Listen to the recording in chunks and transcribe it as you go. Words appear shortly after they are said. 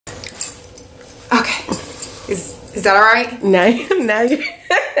Okay. Is that all right? Now you're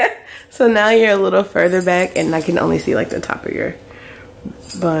so now you're a little further back, and I can only see like the top of your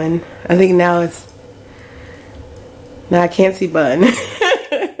bun. I think now I can't see bun.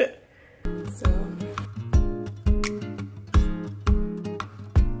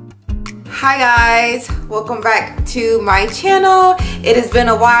 Hi guys, welcome back to my channel. It has been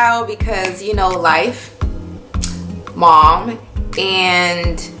a while because, you know, life, mom,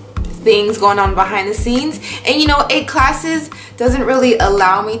 and things going on behind the scenes. And you know, 8 classes doesn't really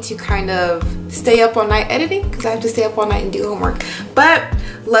allow me to kind of stay up all night editing because I have to stay up all night and do homework. But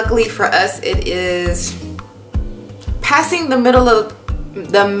luckily for us, it is passing the middle of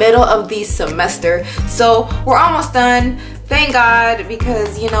the semester, so we're almost done. Thank God,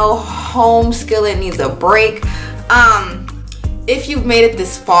 because you know, homeschooling needs a break. If you've made it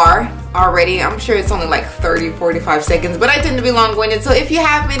this far already, I'm sure it's only like 30-45 seconds, but I tend to be long-winded. So if you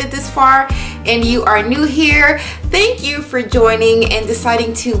have made it this far and you are new here, thank you for joining and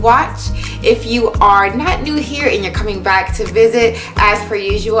deciding to watch. If you are not new here and you're coming back to visit, as per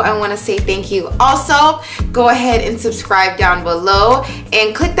usual, I want to say thank you. Also, go ahead and subscribe down below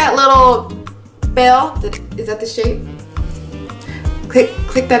and click that little bell. Is that the shape?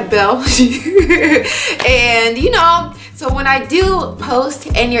 Click that bell. And you know, so when I do post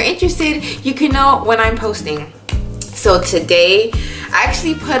and you're interested, you can know when I'm posting. So today I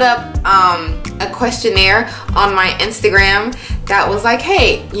actually put up a questionnaire on my Instagram that was like,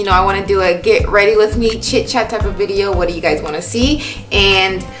 hey, you know, I want to do a get ready with me chit chat type of video. What do you guys want to see?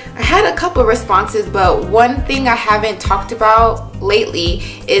 And I had a couple responses, but one thing I haven't talked about lately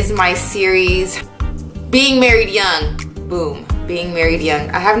is my series Being Married Young. Boom, Being Married Young.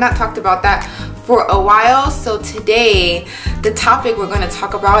 I have not talked about that for a while, so today the topic we're going to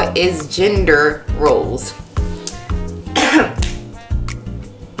talk about is gender roles.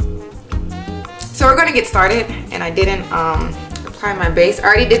 So we're going to get started, and I didn't apply my base. I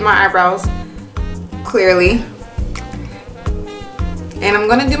already did my eyebrows, clearly, and I'm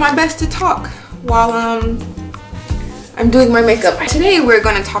going to do my best to talk while I'm doing my makeup. Today we're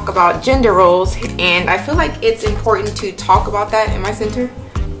going to talk about gender roles, and I feel like it's important to talk about that in my center.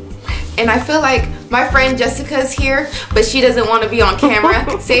 And I feel like my friend Jessica's here, but she doesn't want to be on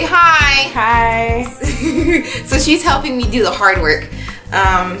camera. Say hi. Hi. So she's helping me do the hard work.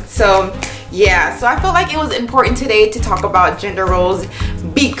 So yeah, so I felt like it was important today to talk about gender roles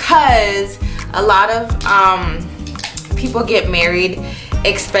because a lot of people get married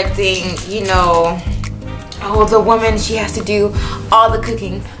expecting, you know, oh, the woman, she has to do all the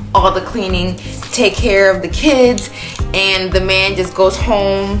cooking, all the cleaning, take care of the kids, and the man just goes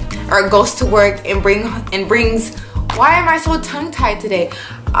home or goes to work and brings. Why am I so tongue-tied today?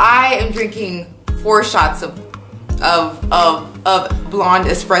 I am drinking 4 shots of blonde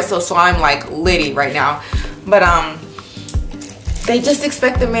espresso, so I'm like litty right now. But they just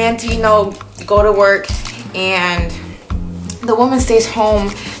expect the man to, you know, go to work, and the woman stays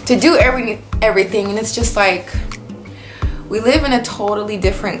home to do everything. And it's just like, we live in a totally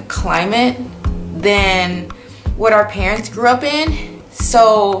different climate than what our parents grew up in.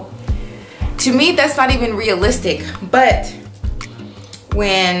 So to me, that's not even realistic. But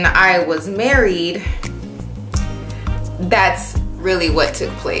when I was married, that's really what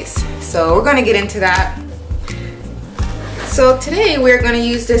took place. So we're gonna get into that. So today we're gonna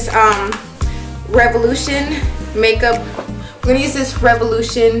use this Revolution makeup. We're gonna use this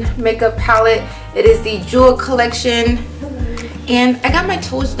Revolution makeup palette. It is the Jewel collection, and I got my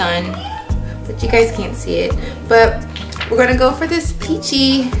toes done, but you guys can't see it. But we're gonna go for this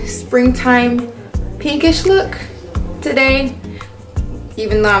peachy springtime pinkish look today,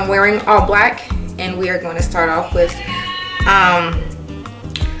 even though I'm wearing all black. And we are going to start off with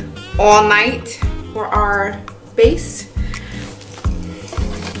All Night for our base.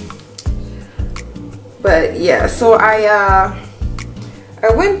 But yeah, so I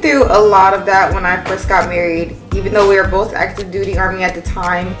went through a lot of that when I first got married, even though we were both active duty Army at the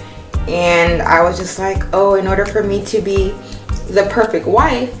time. And I was just like, oh, in order for me to be the perfect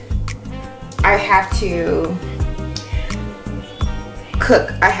wife, I have to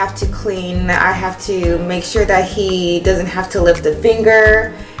cook, I have to clean, I have to make sure that he doesn't have to lift a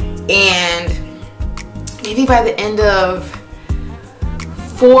finger. And maybe by the end of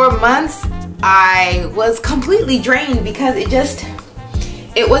 4 months, I was completely drained because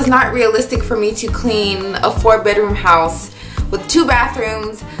it was not realistic for me to clean a 4-bedroom house with 2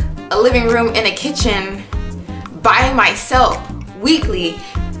 bathrooms, a living room, and a kitchen by myself weekly.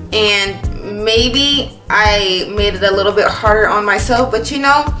 And maybe I made it a little bit harder on myself, but you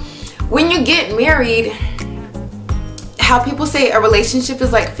know, when you get married, how people say a relationship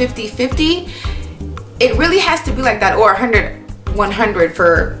is like 50-50, it really has to be like that, or 100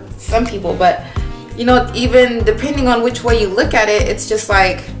 for some people. But you know, even depending on which way you look at it, it's just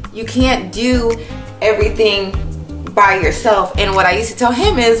like you can't do everything by yourself. And what I used to tell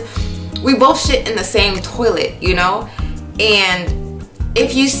him is, we both shit in the same toilet, you know? And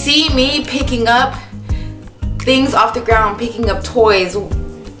if you see me picking up things off the ground, picking up toys,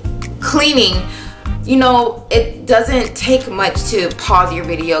 cleaning, you know, it doesn't take much to pause your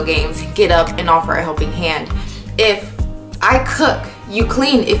video games, get up and offer a helping hand. If I cook, you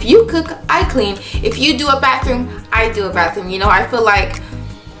clean. If you cook, I clean. If you do a bathroom, I do a bathroom. You know, I feel like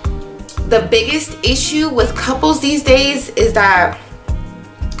the biggest issue with couples these days is that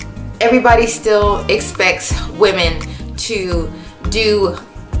everybody still expects women to do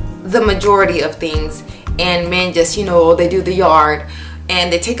the majority of things, and men just, you know, they do the yard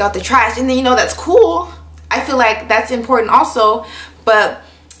and they take out the trash, and then, you know, that's cool. I feel like that's important also, but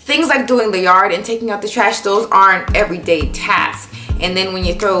things like doing the yard and taking out the trash, those aren't everyday tasks. And then when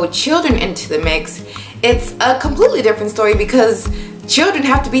you throw children into the mix, it's a completely different story, because children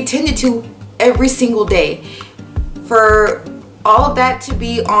have to be tended to every single day. For all of that to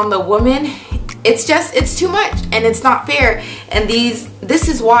be on the woman, it's too much, and it's not fair. And this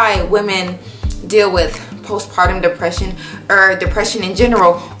is why women deal with postpartum depression, or depression in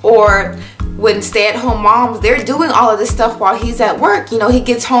general, or when stay-at-home moms, they're doing all of this stuff while he's at work. You know, he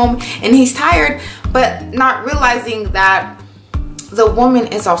gets home and he's tired, but not realizing that the woman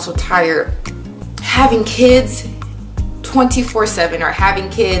is also tired. Having kids 24/7, or having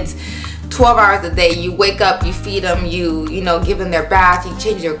kids 12 hours a day, you wake up, you feed them, you know, give them their bath, you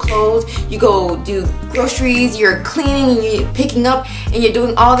change their clothes, you go do groceries, you're cleaning, and you're picking up, and you're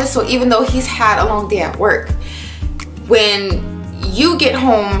doing all this. So even though he's had a long day at work, when you get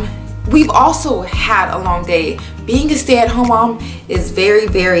home, we've also had a long day. Being a stay-at-home mom is very,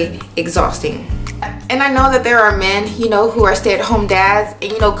 very exhausting. And I know that there are men, you know, who are stay-at-home dads,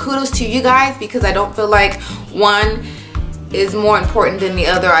 and, you know, kudos to you guys, because I don't feel like one is more important than the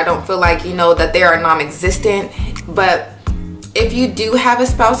other. I don't feel like, you know, that they are non-existent. But if you do have a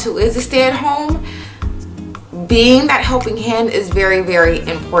spouse who is a stay-at-home, being that helping hand is very, very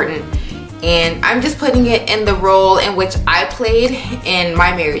important. And I'm just putting it in the role in which I played in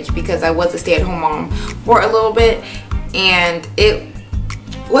my marriage, because I was a stay-at-home mom for a little bit, and it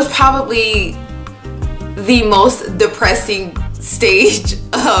was probably the most depressing stage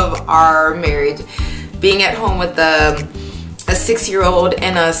of our marriage. Being at home with a 6-year-old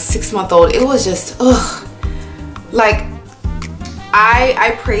and a 6-month-old, it was just, ugh. Like,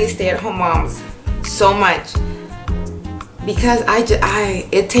 I praise stay-at-home moms so much, because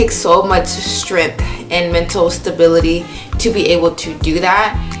it takes so much strength and mental stability to be able to do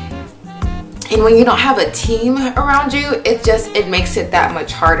that. And when you don't have a team around you, it makes it that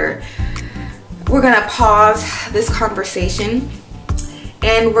much harder. We're gonna pause this conversation,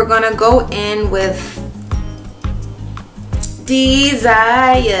 and we're gonna go in with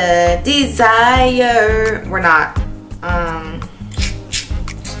desire. We're not. I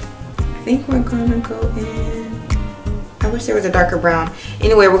think we're gonna go in. I wish there was a darker brown.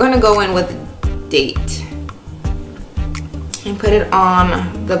 Anyway, we're gonna go in with date and put it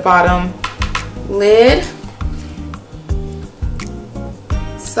on the bottom lid.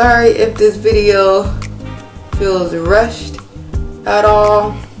 Sorry if this video feels rushed at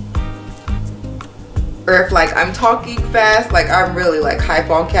all, or if like I'm talking fast, like I'm really like hype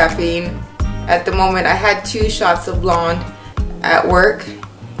on caffeine at the moment. I had 2 shots of blonde at work,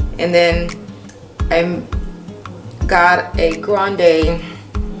 and then I got a grande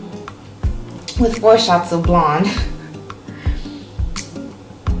with 4 shots of blonde.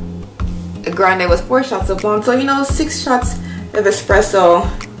 A grande with 4 shots of blonde. So, you know, 6 shots of espresso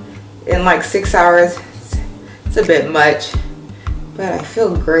in like 6 hours. It's a bit much, but I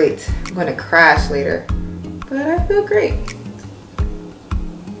feel great. I'm gonna crash later, but I feel great.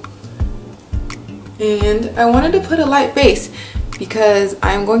 And I wanted to put a light base, because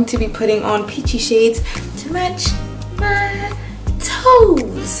I'm going to be putting on peachy shades to match my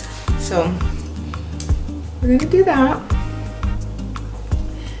toes. So we're gonna do that.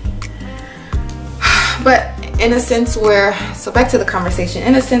 But in a sense where, so back to the conversation,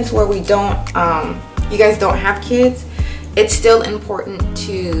 in a sense where we don't, you guys don't have kids, it's still important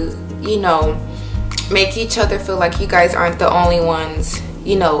to, you know, make each other feel like you guys aren't the only ones,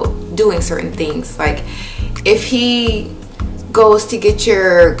 you know, doing certain things. Like if he goes to get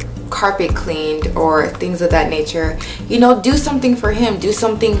your carpet cleaned or things of that nature, you know, do something for him. Do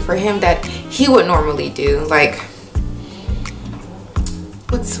something for him that he would normally do. Like,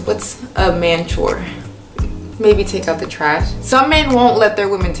 what's a man chore? maybe take out the trash. Some men won't let their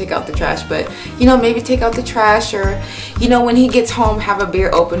women take out the trash, but you know, maybe take out the trash, or you know, when he gets home, have a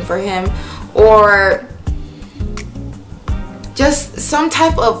beer open for him, or just some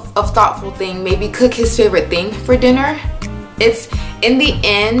type of thoughtful thing. Maybe cook his favorite thing for dinner. It's, in the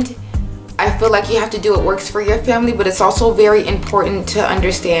end, I feel like you have to do what works for your family, but it's also very important to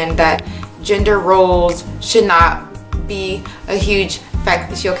understand that gender roles should not be a huge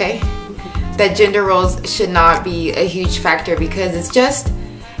factor. Is she okay? That gender roles should not be a huge factor, because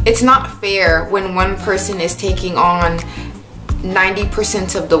it's not fair when one person is taking on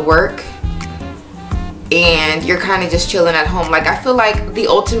 90% of the work and you're kind of just chilling at home. Like, I feel like the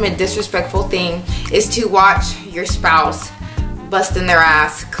ultimate disrespectful thing is to watch your spouse busting their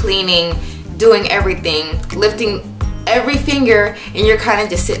ass, cleaning, doing everything, lifting every finger, and you're kind of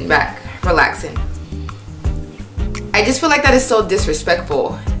just sitting back, relaxing. I just feel like that is so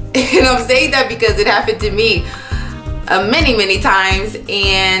disrespectful. And I'm saying that because it happened to me many times,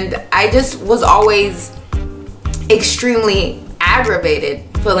 and I just was always extremely aggravated,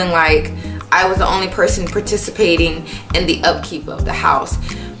 feeling like I was the only person participating in the upkeep of the house.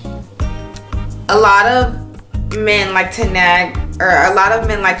 A lot of men like to nag, or a lot of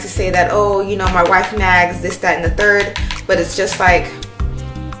men like to say that, oh, you know, my wife nags, this, that, and the third. But it's just like,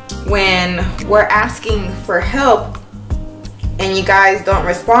 when we're asking for help and you guys don't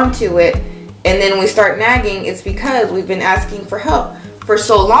respond to it, and then we start nagging, it's because we've been asking for help for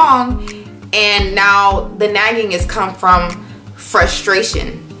so long, and now the nagging has come from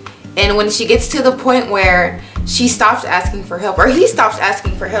frustration. And when she gets to the point where she stops asking for help, or he stops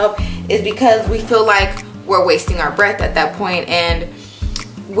asking for help, is because we feel like we're wasting our breath at that point. And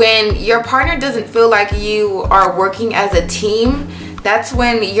when your partner doesn't feel like you are working as a team, that's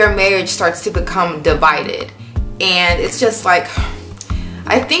when your marriage starts to become divided. And it's just like,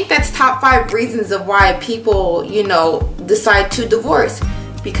 I think that's top 5 reasons of why people, you know, decide to divorce,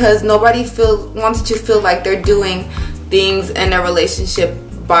 because nobody wants to feel like they're doing things in a relationship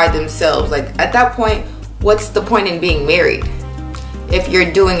by themselves. Like, at that point, what's the point in being married? If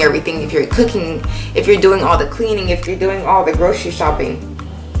you're doing everything, if you're cooking, if you're doing all the cleaning, if you're doing all the grocery shopping,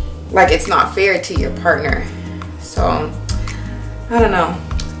 like, it's not fair to your partner. So, I don't know.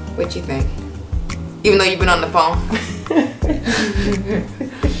 What you think? Even though you've been on the phone.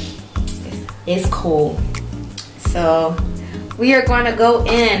 It's cool. So, we are going to go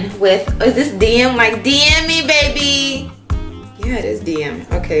in with, is this DM? Like, DM me, baby. Yeah, it is DM.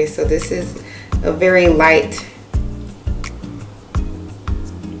 Okay, so this is a very light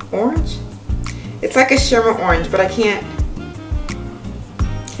orange. It's like a shimmer orange, but I can't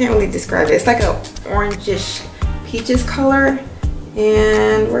really describe it. It's like a orangish peaches color,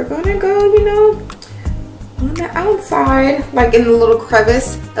 and we're gonna go, you know, on the outside, like in the little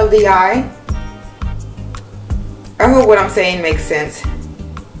crevice of the eye. I hope what I'm saying makes sense.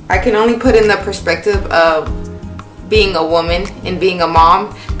 I can only put in the perspective of being a woman and being a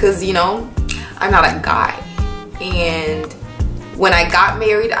mom, because, you know, I'm not a guy. And when I got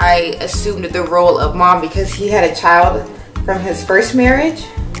married, I assumed the role of mom because he had a child from his first marriage.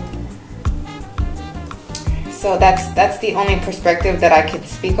 So that's the only perspective that I could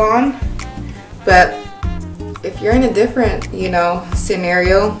speak on. But if you're in a different, you know,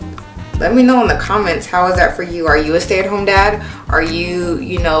 scenario, let me know in the comments. How is that for you? Are you a stay-at-home dad? Are you,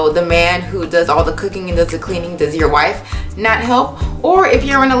 you know, the man who does all the cooking and does the cleaning? Does your wife not help? Or if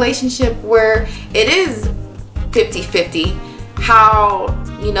you're in a relationship where it is 50-50, how,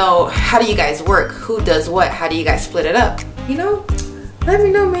 you know, how do you guys work? Who does what? How do you guys split it up? You know, let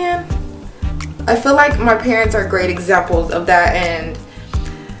me know, man. I feel like my parents are great examples of that, and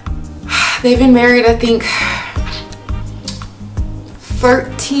they've been married, I think,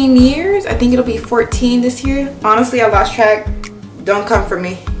 13 years. I think it'll be 14 this year. Honestly, I lost track. Don't come for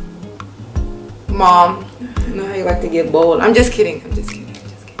me, Mom. I know how you like to get bold. I'm just kidding. I'm just kidding. I'm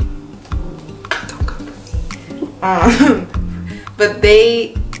just kidding. Don't come for me. But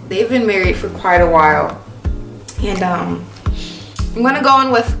they've been married for quite a while, and I'm gonna go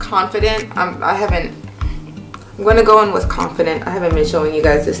in with confident. I'm gonna go in with confident. I haven't been showing you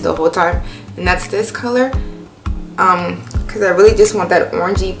guys this the whole time, and that's this color. Because I really just want that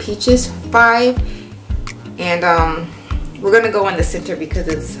orangey peaches vibe. And we're gonna go in the center because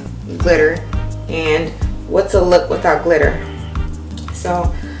it's glitter, and what's a look without glitter?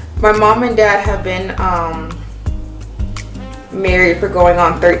 So my mom and dad have been married for going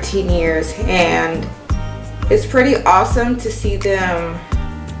on 13 years, and it's pretty awesome to see them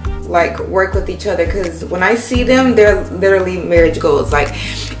like work with each other, because when I see them, they're literally marriage goals. Like,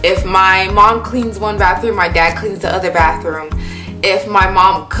 if my mom cleans one bathroom, my dad cleans the other bathroom. if my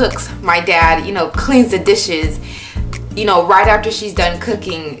mom cooks, my dad, you know, cleans the dishes, you know, right after she's done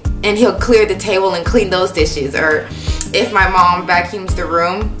cooking, and he'll clear the table and clean those dishes. Or if my mom vacuums the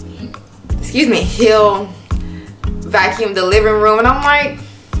room, excuse me, he'll vacuum the living room. And I'm like,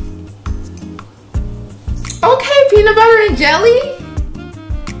 okay, peanut butter and jelly.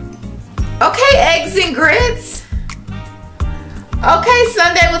 Okay, eggs and grits. Okay,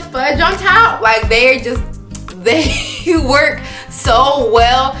 sundae with fudge on top. Like, they work so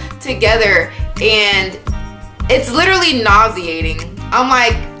well together, and it's literally nauseating. I'm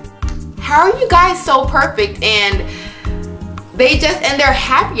like, how are you guys so perfect? And they're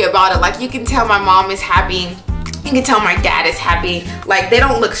happy about it. Like, you can tell my mom is happy. You can tell my dad is happy. Like, they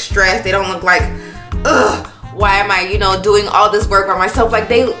don't look stressed. They don't look like, ugh, why am I, you know, doing all this work by myself? Like,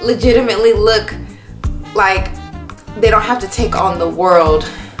 they legitimately look like they don't have to take on the world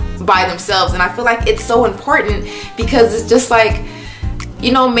by themselves. And I feel like it's so important, because it's just like,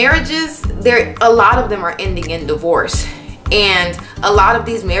 you know, marriages, a lot of them are ending in divorce. And a lot of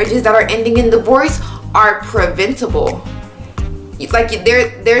these marriages that are ending in divorce are preventable. Like,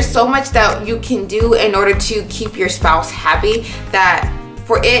 there's so much that you can do in order to keep your spouse happy, that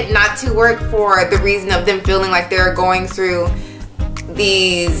for it not to work for the reason of them feeling like they're going through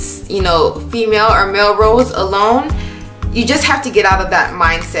these, you know, female or male roles alone, you just have to get out of that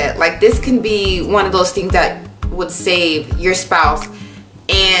mindset. Like, this can be one of those things that would save your spouse.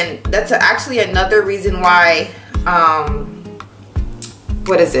 And that's actually another reason why,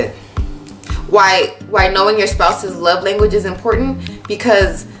 why knowing your spouse's love language is important,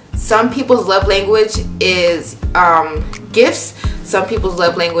 because some people's love language is gifts. Some people's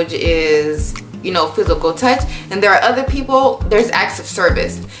love language is, you know, physical touch. And there are other people, there's acts of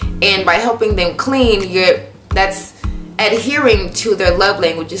service. And by helping them clean, that's adhering to their love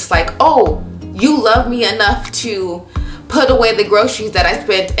language. It's like, oh, you love me enough to put away the groceries that I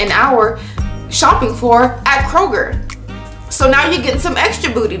spent an hour shopping for at Kroger. So now you're getting some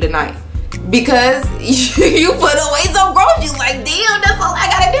extra booty tonight, because you put away some groceries. Like, damn, that's all I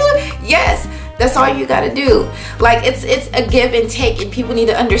gotta do? Yes, that's all you gotta do. Like, it's a give and take, and people need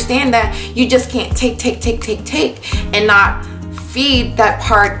to understand that you just can't take and not feed that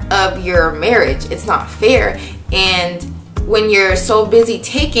part of your marriage. It's not fair. And when you're so busy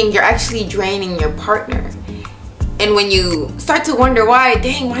taking, you're actually draining your partner. And when you start to wonder why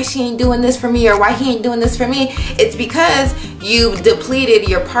she ain't doing this for me, or why he ain't doing this for me, it's because you've depleted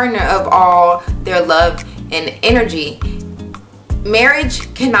your partner of all their love and energy.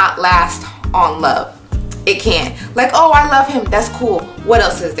 Marriage cannot last on love. It can't. Like, oh, I love him, that's cool. What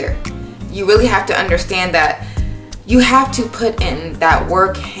else is there? You really have to understand that you have to put in that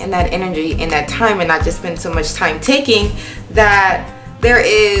work and that energy and that time, and not just spend so much time taking that there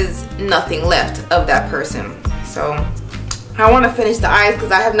is nothing left of that person. So I want to finish the eyes,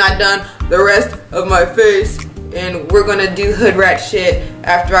 because I have not done the rest of my face, and we're gonna do hood rat shit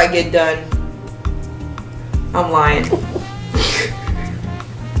after I get done. I'm lying.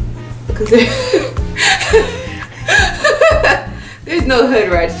 There's no hood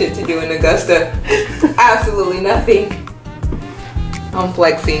rat shit to do in Augusta. Absolutely nothing. I'm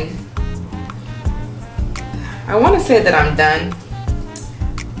flexing. I want to say that I'm done.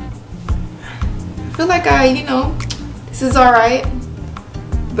 I feel like this is alright.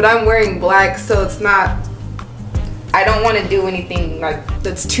 But I'm wearing black, so it's not, I don't want to do anything like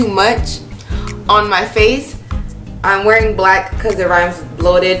that's too much on my face. I'm wearing black because it rhymes with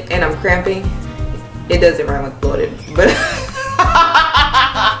bloated, and I'm cramping. It doesn't rhyme with bloated, but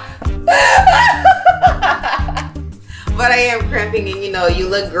but I am cramping, and you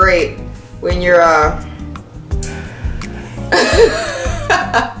look great when you're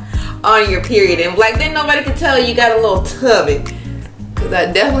on your period. And like, then nobody can tell you got a little tubby, because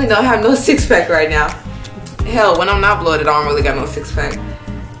I definitely don't have no six-pack right now. Hell, when I'm not bloated, I don't really got no six-pack.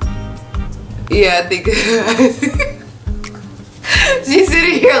 Yeah, I think she's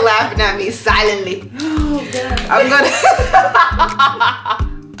sitting here laughing at me silently. Oh, God.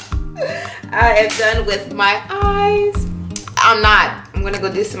 I am done with my eyes. I'm gonna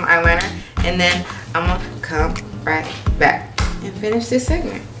go do some eyeliner, and then I'm gonna come right back and finish this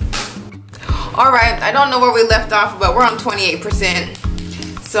segment. All right, I don't know where we left off, but we're on 28%.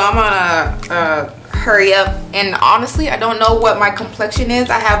 So I'm gonna hurry up. And honestly, I don't know what my complexion is.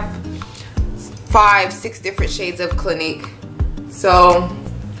 I have 5-6 different shades of Clinique. So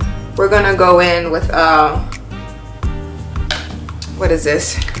we're gonna go in with what is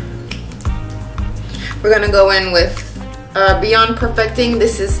this? We're gonna go in with Beyond Perfecting.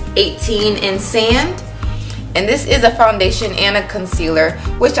 This is 18 in Sand, and this is a foundation and a concealer,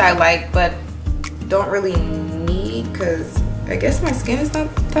 which I like but don't really need because I guess my skin is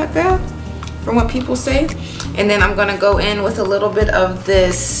not that bad from what people say. And then I'm gonna go in with a little bit of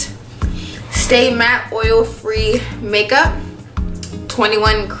this Stay Matte Oil-Free Makeup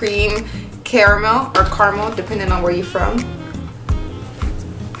 21 Cream Caramel or Caramel, depending on where you're from.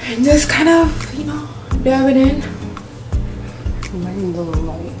 And just kind of, you know, dab it in. Mine's a little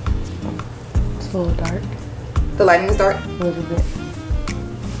light. It's a little dark. The lighting is dark? A little bit.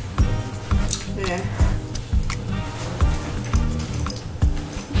 Yeah.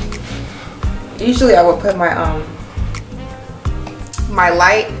 Usually I would put my my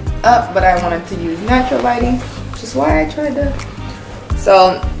light up, but I wanted to use natural lighting, which is why I tried to.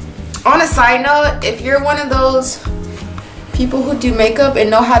 So on a side note, if you're one of those people who do makeup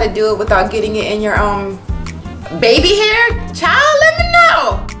and know how to do it without getting it in your baby hair, child, let me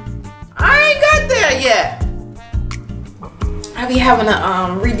know. I ain't got there yet. I be having to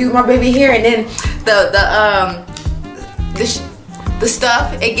redo my baby hair, and then the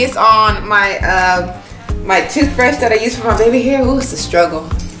stuff, it gets on my my toothbrush that I use for my baby hair. Ooh, it's a struggle.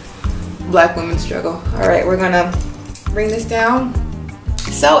 Black women struggle. All right, we're gonna bring this down.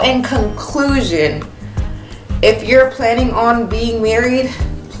 So in conclusion, if you're planning on being married,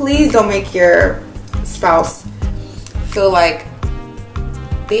 please don't make your spouse feel like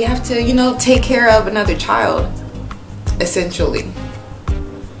they have to, you know, take care of another child, essentially.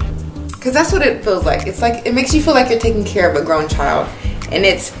 Because that's what it feels like. It's like, it makes you feel like you're taking care of a grown child. And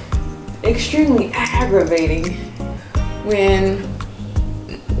it's extremely aggravating when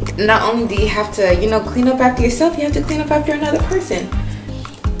not only do you have to, you know, clean up after yourself, you have to clean up after another person.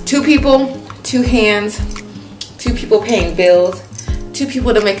 Two people, two hands, two people paying bills, two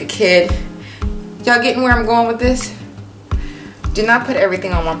people to make a kid. Y'all getting where I'm going with this? Do not put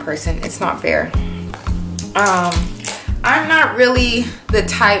everything on one person. It's not fair. I'm not really the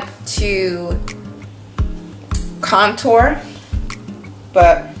type to contour,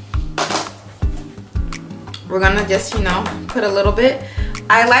 but we're gonna just, you know, put a little bit.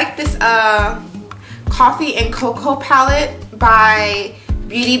 I like this Coffee and Cocoa palette by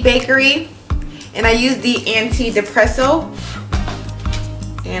Beauty Bakery, and I use the Anti-Depresso,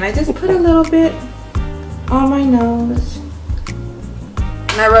 and I just put a little bit on my nose,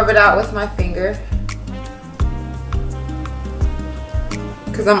 and I rub it out with my finger,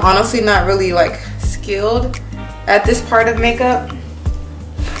 because I'm honestly not really like skilled at this part of makeup,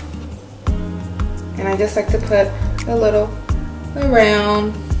 and I just like to put a little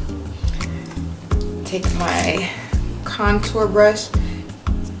around. Take my contour brush,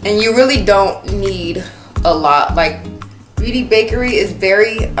 and you really don't need a lot. Like, Beauty Bakery is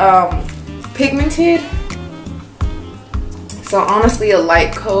very pigmented, so honestly a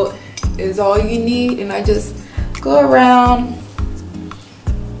light coat is all you need, and I just go around.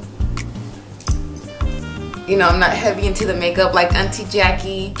 You know, I'm not heavy into the makeup like Auntie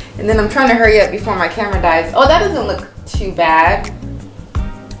Jackie, and then I'm trying to hurry up before my camera dies. Oh, that doesn't look too bad.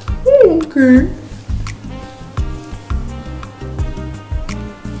 Okay.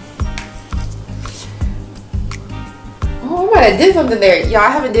 Oh, I might have did something there. Y'all, I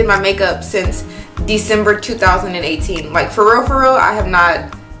haven't did my makeup since December 2018. Like, for real, I have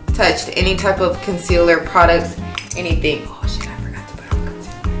not touched any type of concealer products, anything. Oh shit, I forgot to put on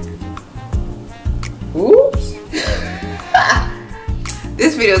concealer. Oops.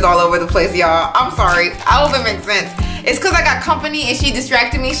 This video is all over the place, y'all. I'm sorry. I hope it makes sense. It's because I got company and she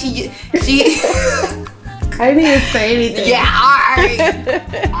distracted me. She I didn't even say anything. Yeah,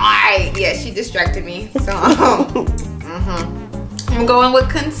 alright. Yeah, she distracted me. So I'm going with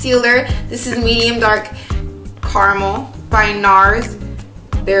concealer. This is Medium Dark Caramel by NARS.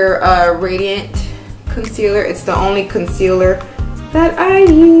 Their Radiant Concealer. It's the only concealer that I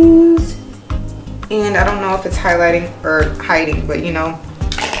use. And I don't know if it's highlighting or hiding, but you know,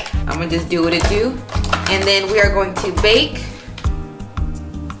 I'm gonna just do what it do. And then we are going to bake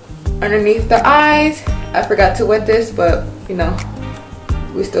underneath the eyes. I forgot to wet this, but you know,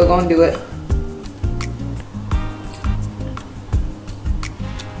 we still gonna do it.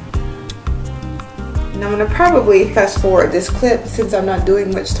 And I'm gonna probably fast forward this clip since I'm not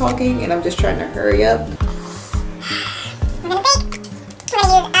doing much talking and I'm just trying to hurry up. I'm gonna bake. I'm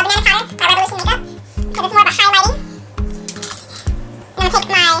gonna use banana powder by Revolution Makeup, because it's more of a highlighting. I'm gonna take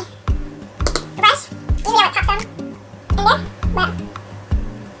my brush. Usually I would pop some in there, but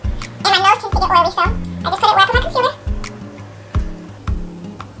and my nose tends to get oily, so I just put it where I put my concealer.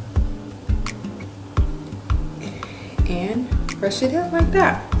 And brush it out like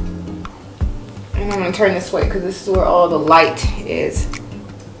that. And I'm gonna turn this way because this is where all the light is.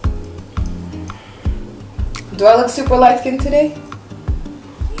 Do I look super light skinned today?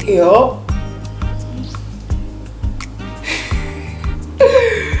 Yup.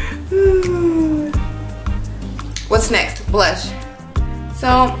 what's next? Blush.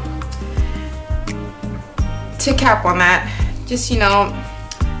 So to cap on that, just, you know,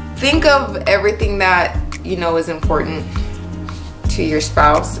 think of everything that you know is important to your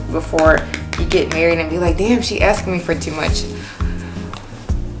spouse before you get married and be like, damn, she asking me for too much.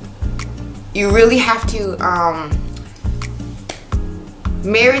 You really have to,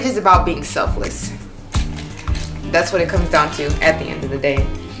 marriage is about being selfless. That's what it comes down to at the end of the day.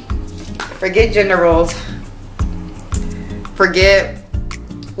 Forget gender roles. Forget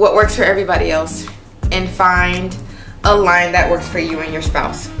what works for everybody else and find a line that works for you and your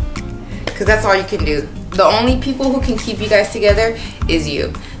spouse. Because that's all you can do. The only people who can keep you guys together is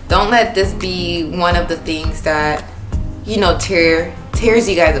you. Don't let this be one of the things that, you know, tears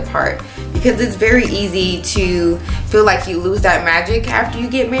you guys apart. Because it's very easy to feel like you lose that magic after you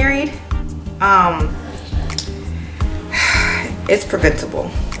get married. It's preventable.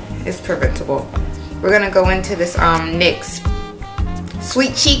 It's preventable. We're gonna go into this NYX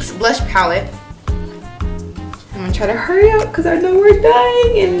Sweet Cheeks blush palette. I'm gonna try to hurry up because I know we're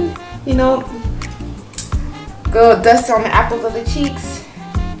dying, and you know, go dust on the apples of the cheeks.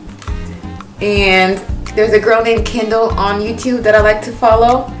 And there's a girl named Kendall on YouTube that I like to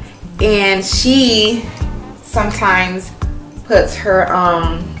follow, and she sometimes puts her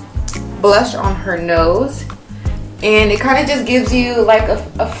blush on her nose, and it kind of just gives you like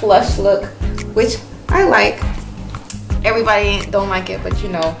a flush look, which I like. Everybody don't like it, but you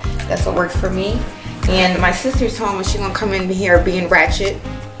know, that's what works for me. And my sister's home and she's gonna come in here being ratchet.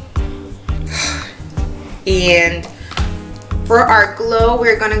 And for our glow,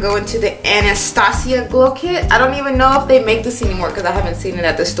 we're gonna go into the Anastasia Glow Kit. I don't even know if they make this anymore because I haven't seen it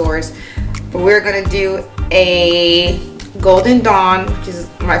at the stores. But we're gonna do a Golden Dawn, which is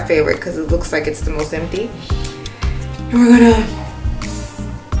my favorite because it looks like it's the most empty. And we're gonna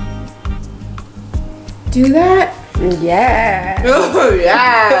do that. Yeah. Oh,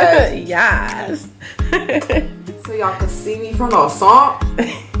 yes. Yes. So y'all can see me from the song.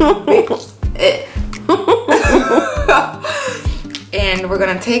 And we're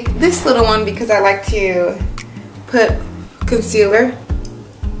gonna take this little one because I like to put concealer.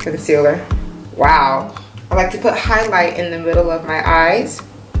 Wow. I like to put highlight in the middle of my eyes.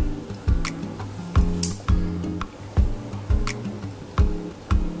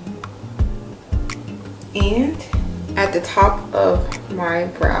 And at the top of my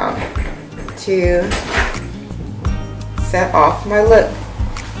brow to set off my lip.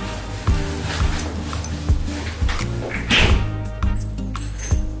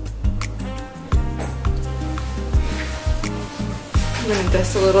 I'm gonna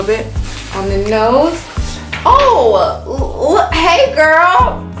dust a little bit on the nose. Oh, hey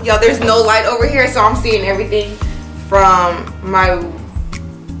girl. Yo, there's no light over here, so I'm seeing everything from my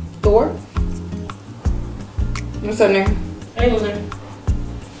door. What's up there? Hey, loser.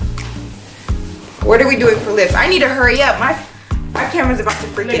 What are we doing for lips? I need to hurry up. My camera's about to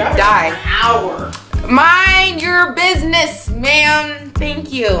freaking die. An hour. Mind your business, ma'am.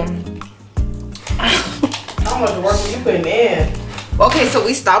 Thank you. How much work are you putting in? Okay, so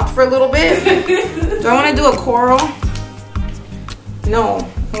we stopped for a little bit. Do I want to do a coral? No,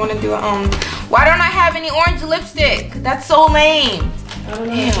 I want to do a Why don't I have any orange lipstick? That's so lame. I don't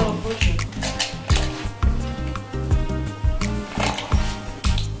know. Damn.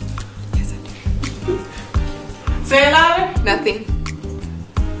 Say it louder. Nothing.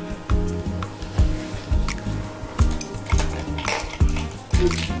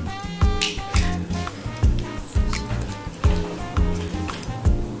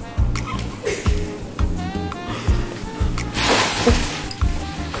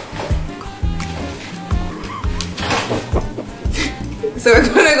 So we're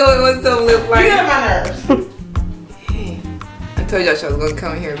gonna go in with some lip liner. You get on my nerves. I told y'all she was gonna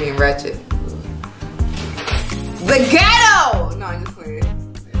come in here being ratchet. The ghetto! No, I'm just playing.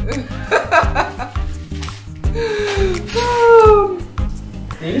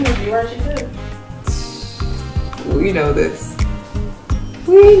 You know you ratchet too. We know this.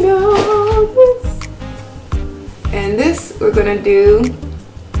 We know this. And this we're gonna do.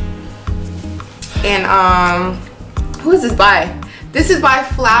 And who is this by? This is by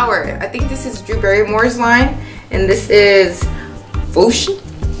Flower. I think this is Drew Barrymore's line, and this is Fuchsia.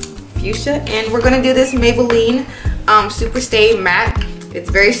 And we're gonna do this Maybelline Super Stay Matte. It's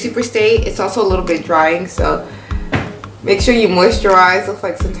very super stay. It's also a little bit drying, so make sure you moisturize. Looks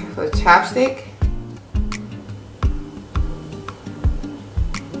like some type of chapstick.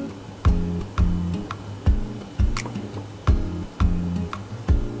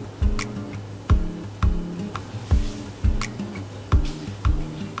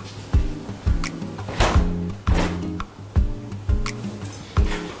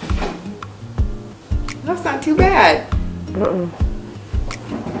 That's not too bad.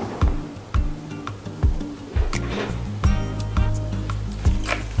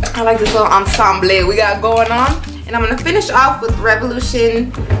 I like this little ensemble we got going on. And I'm gonna finish off with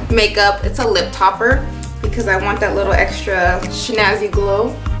Revolution makeup. It's a lip topper because I want that little extra snazzy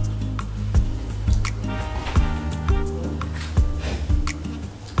glow.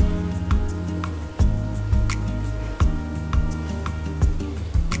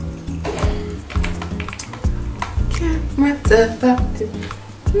 Camera's about to.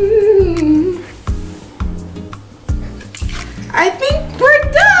 I think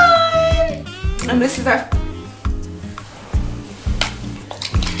we're done. And this is our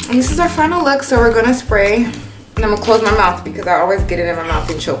final look. So we're gonna spray, and I'm gonna close my mouth because I always get it in my mouth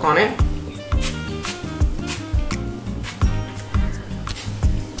and choke on it.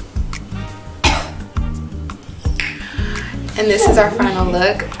 And this is our final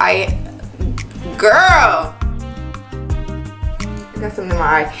look. Girl, I got something in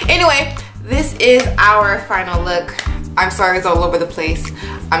my eye. Anyway, this is our final look. I'm sorry it's all over the place.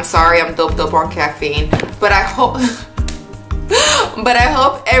 I'm sorry I'm doped up on caffeine, but I hope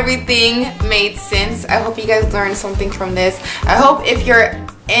everything made sense. I hope you guys learned something from this. I hope if you're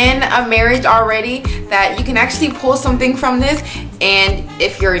in a marriage already that you can actually pull something from this, and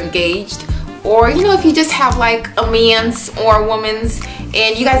if you're engaged, or you know, if you just have like a man's or a woman's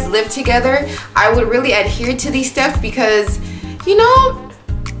and you guys live together, I would really adhere to these steps because, you know,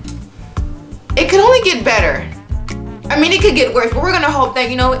 it could only get better. I mean, it could get worse, but we're gonna hope that,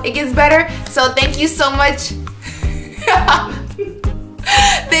 you know, it gets better. So thank you so much.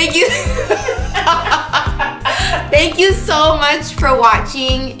 Thank you. Thank you so much for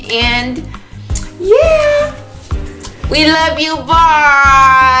watching, and yeah, we love you.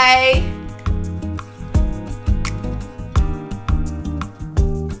 Bye.